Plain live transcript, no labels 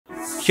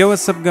Yo,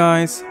 what's up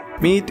guys?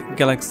 Meet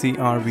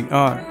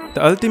GalaxyRVR,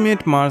 the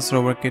ultimate Mars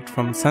Rover kit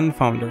from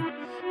SunFounder.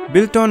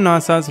 Built on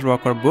NASA's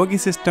rocker-bogie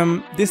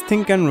system, this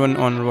thing can run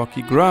on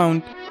rocky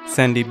ground,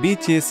 sandy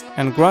beaches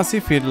and grassy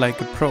field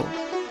like a pro.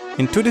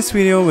 In today's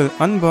video, we'll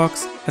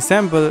unbox,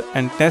 assemble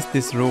and test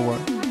this rover.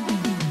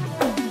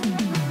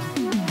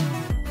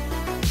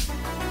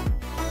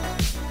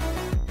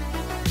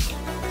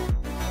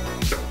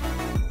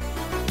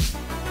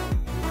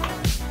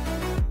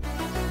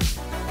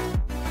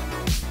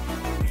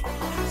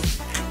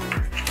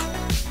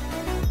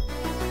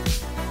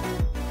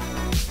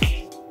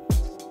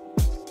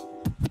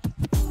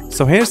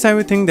 So here's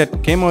everything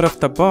that came out of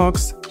the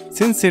box.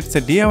 Since it's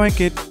a DIY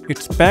kit,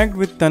 it's packed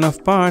with ton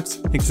of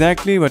parts,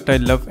 exactly what I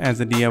love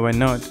as a DIY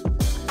nerd.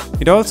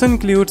 It also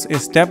includes a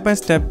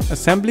step-by-step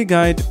assembly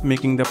guide,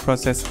 making the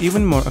process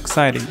even more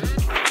exciting.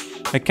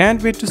 I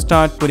can't wait to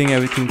start putting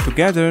everything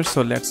together,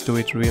 so let's do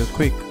it real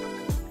quick.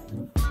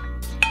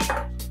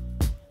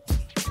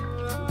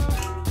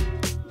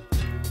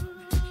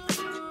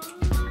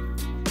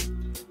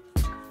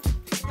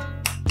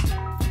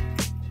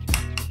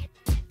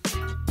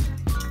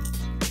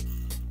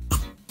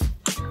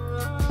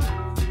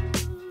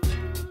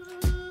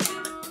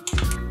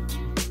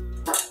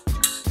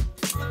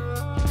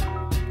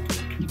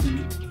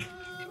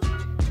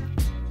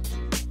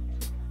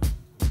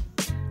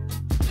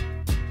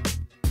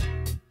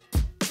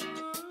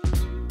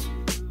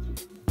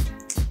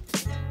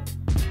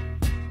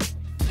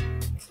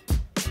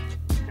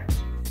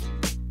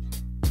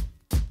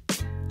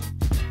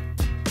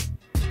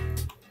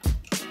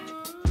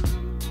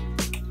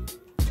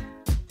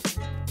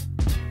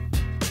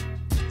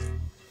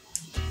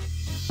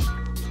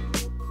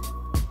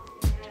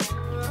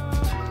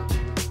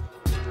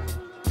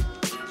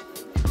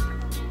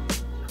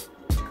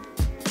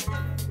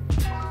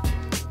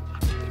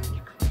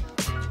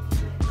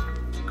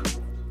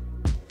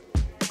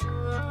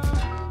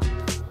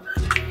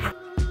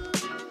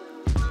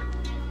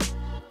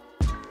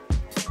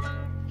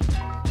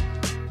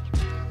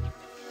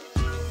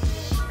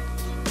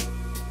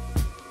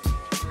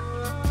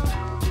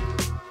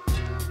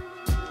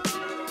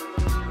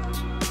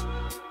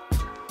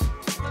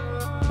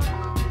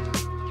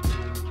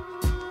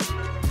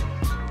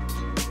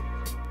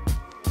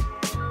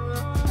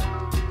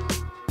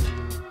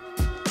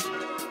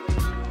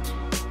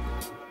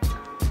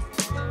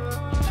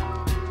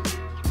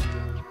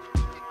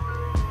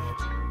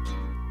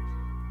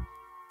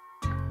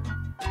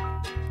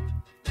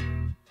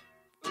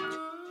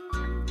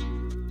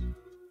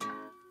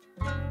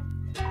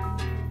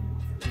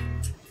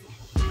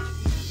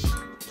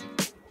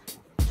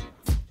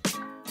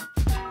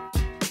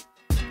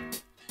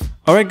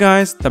 Alright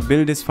guys, the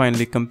build is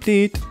finally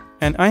complete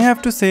and I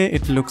have to say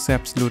it looks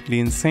absolutely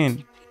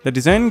insane. The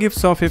design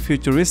gives off a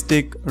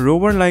futuristic,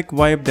 rover-like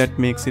vibe that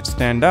makes it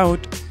stand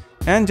out,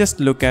 and just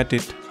look at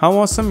it, how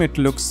awesome it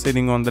looks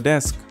sitting on the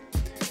desk.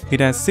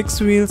 It has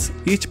 6 wheels,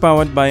 each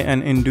powered by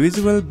an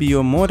individual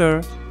BO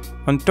motor.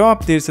 On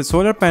top there's a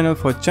solar panel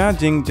for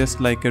charging just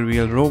like a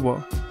real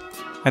rover.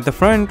 At the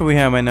front we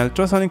have an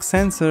ultrasonic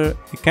sensor,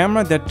 a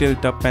camera that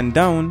tilts up and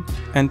down,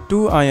 and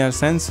 2 IR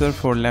sensors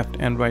for left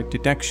and right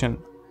detection.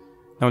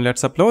 Now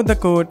let's upload the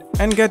code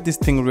and get this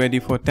thing ready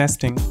for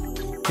testing.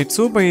 It's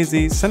super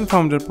easy.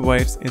 SunFounder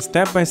provides a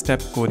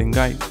step-by-step coding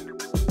guide.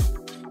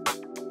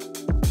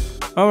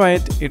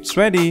 Alright, it's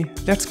ready.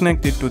 Let's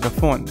connect it to the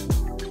phone.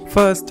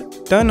 First,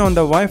 turn on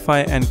the Wi-Fi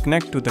and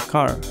connect to the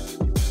car.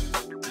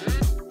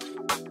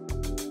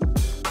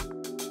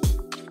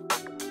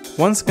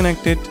 Once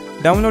connected,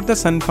 download the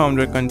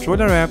SunFounder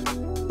controller app.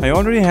 I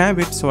already have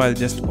it, so I'll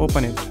just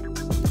open it.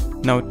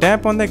 Now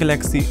tap on the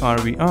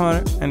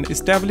GalaxyRVR and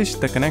establish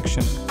the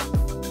connection.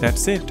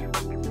 That's it.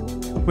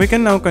 We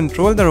can now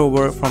control the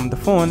rover from the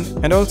phone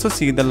and also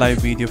see the live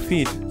video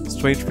feed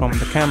straight from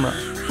the camera.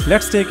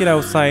 Let's take it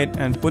outside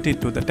and put it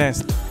to the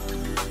test.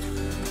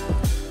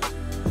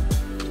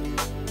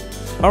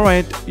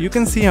 Alright, you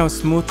can see how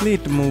smoothly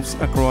it moves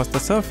across the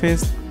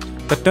surface.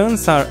 The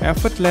turns are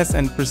effortless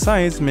and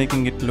precise,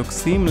 making it look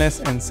seamless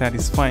and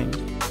satisfying.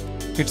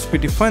 It's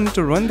pretty fun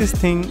to run this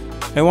thing.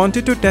 I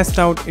wanted to test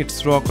out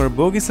its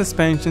rocker-bogie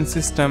suspension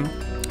system,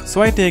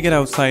 so I take it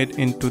outside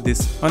into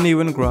this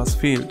uneven grass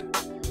field.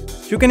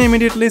 You can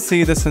immediately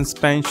see the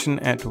suspension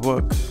at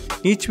work,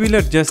 each wheel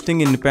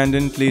adjusting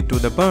independently to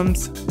the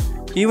bumps.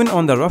 Even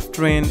on the rough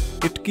terrain,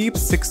 it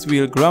keeps 6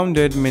 wheels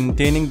grounded,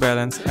 maintaining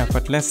balance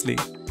effortlessly.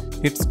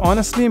 It's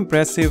honestly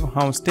impressive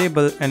how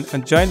stable and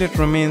agile it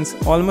remains,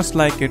 almost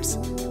like it's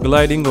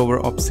gliding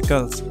over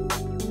obstacles.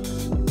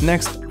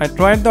 Next, I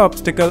tried the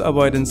obstacle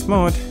avoidance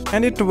mode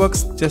and it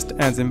works just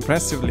as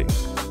impressively.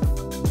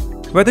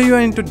 Whether you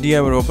are into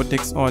DIY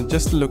robotics or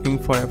just looking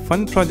for a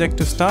fun project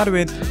to start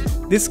with,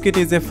 this kit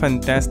is a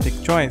fantastic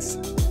choice.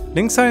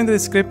 Links are in the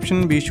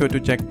description, be sure to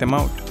check them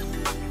out.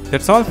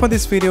 That's all for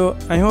this video.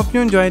 I hope you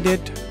enjoyed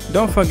it.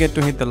 Don't forget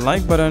to hit the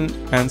like button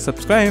and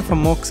subscribe for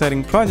more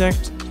exciting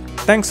projects.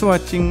 Thanks for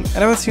watching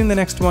and I will see you in the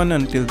next one.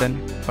 Until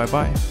then, bye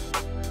bye.